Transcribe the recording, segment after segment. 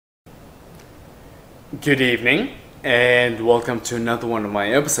Good evening, and welcome to another one of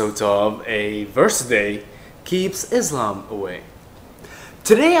my episodes of A Verse a Day Keeps Islam Away.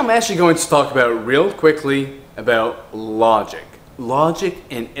 Today I'm actually going to talk about real quickly about logic. Logic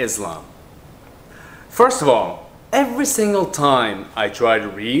in Islam. First of all, every single time I try to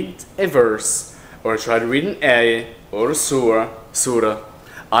read a verse or try to read an ayah or a surah,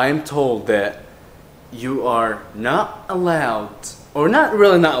 I am told that you are not allowed, or not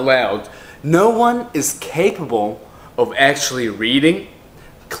really not allowed, no one is capable of actually reading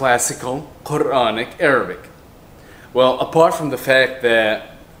classical Quranic Arabic. Well, apart from the fact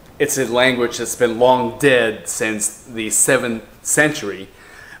that it's a language that's been long dead since the 7th century,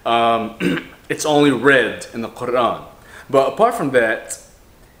 it's only read in the Quran. But apart from that,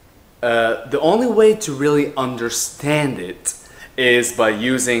 the only way to really understand it is by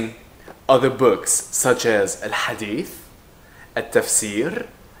using other books such as Al-Hadith, Al-Tafsir,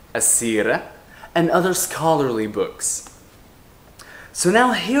 As-Sirah, and other scholarly books. So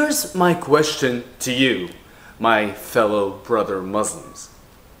now here's my question to you, my fellow brother Muslims.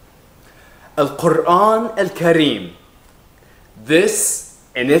 Al-Quran Al-Kareem, this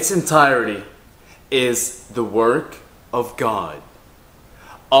in its entirety is the work of God.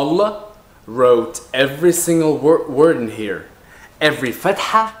 Allah wrote every single word in here. Every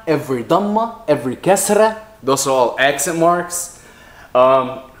fatha, every dhamma, every kasra, those are all accent marks.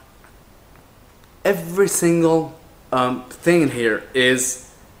 Every single thing in here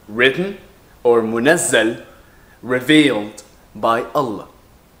is written or munazzal, revealed by Allah.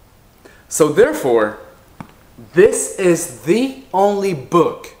 So therefore, this is the only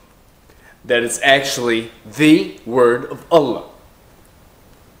book that is actually the word of Allah.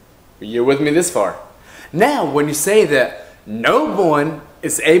 You're with me this far? Now, when you say that no one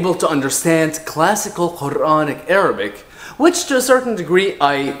is able to understand classical Quranic Arabic, which to a certain degree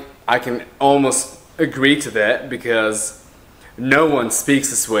I can almost agree to that, because no one speaks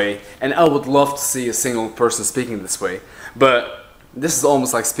this way, and I would love to see a single person speaking this way. But this is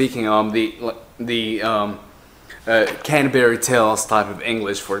almost like speaking the Canterbury Tales type of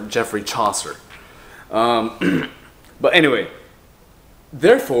English for Geoffrey Chaucer. But anyway,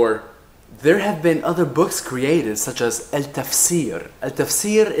 therefore, there have been other books created such as Al-Tafsir.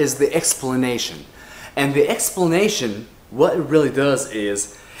 Al-Tafsir is the explanation, and the explanation, what it really does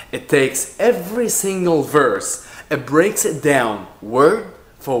is it takes every single verse, it breaks it down word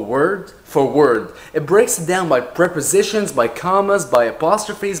for word for word. It breaks it down by prepositions, by commas, by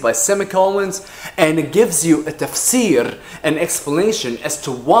apostrophes, by semicolons, and it gives you a tafsir, an explanation as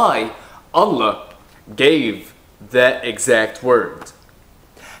to why Allah gave that exact word.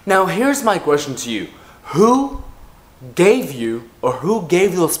 Now here's my question to you. Who gave you, or who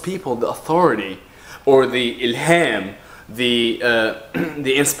gave those people the authority or the ilham,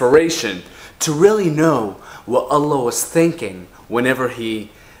 the inspiration to really know what Allah was thinking whenever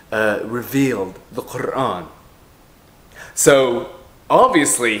He revealed the Quran? So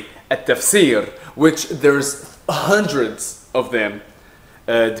obviously at tafsir, which there's hundreds of them,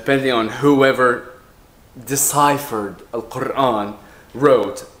 depending on whoever deciphered Al-Quran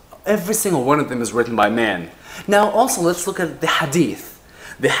wrote, every single one of them is written by man. Now also let's look at the Hadith.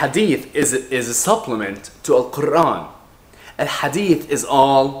 The Hadith is a supplement to Al-Quran. Al-Hadith is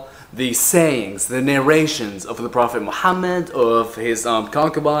all the sayings, the narrations of the Prophet Muhammad, of his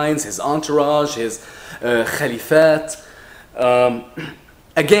concubines, his entourage, his khalifat.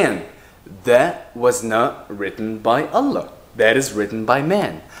 Again, that was not written by Allah. That is written by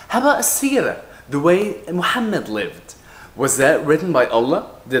man. How about As-Sirah, the way Muhammad lived? Was that written by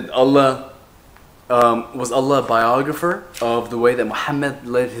Allah? Did Allah, was Allah a biographer of the way that Muhammad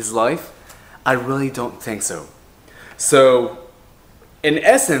led his life? I really don't think so. So, in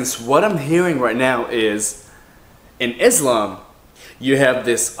essence, what I'm hearing right now is, in Islam, you have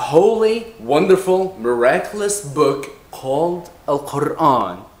this holy, wonderful, miraculous book called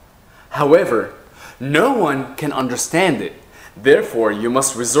Al-Quran. However, no one can understand it. Therefore, you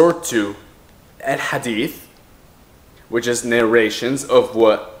must resort to Al-Hadith, which is narrations of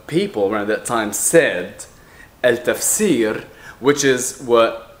what people around that time said. Al-Tafsir, which is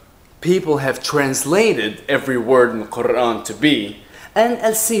what people have translated every word in the Quran to be, and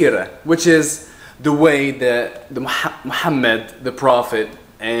Al-Sirah, which is the way that Muhammad, the Prophet,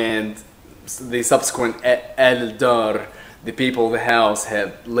 and the subsequent Al-Dar, the people of the house,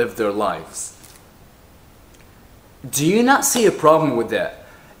 have lived their lives. Do you not see a problem with that?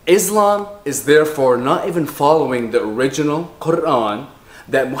 Islam is therefore not even following the original Quran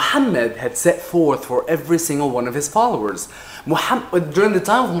that Muhammad had set forth for every single one of his followers. During the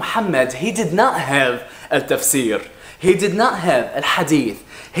time of Muhammad, he did not have Al-Tafsir. He did not have Al-Hadith.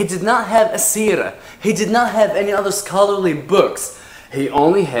 He did not have a seerah. He did not have any other scholarly books. He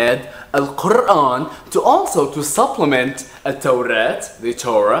only had Al-Quran to supplement Al-Tawrat, the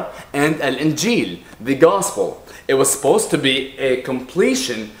Torah, and Al-Injil, the Gospel. It was supposed to be a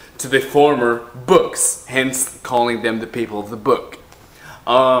completion to the former books, hence calling them the people of the book.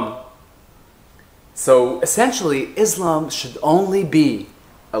 So essentially, Islam should only be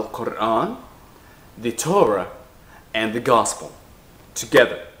Al-Quran, the Torah, and the Gospel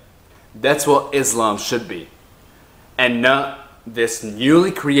together. That's what Islam should be, and not this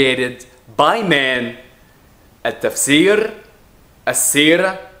newly created by man Al-Tafsir,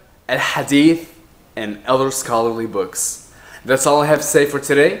 Al-Sirah, Al-Hadith, and other scholarly books. That's all I have to say for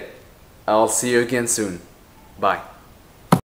today. I'll see you again soon. Bye.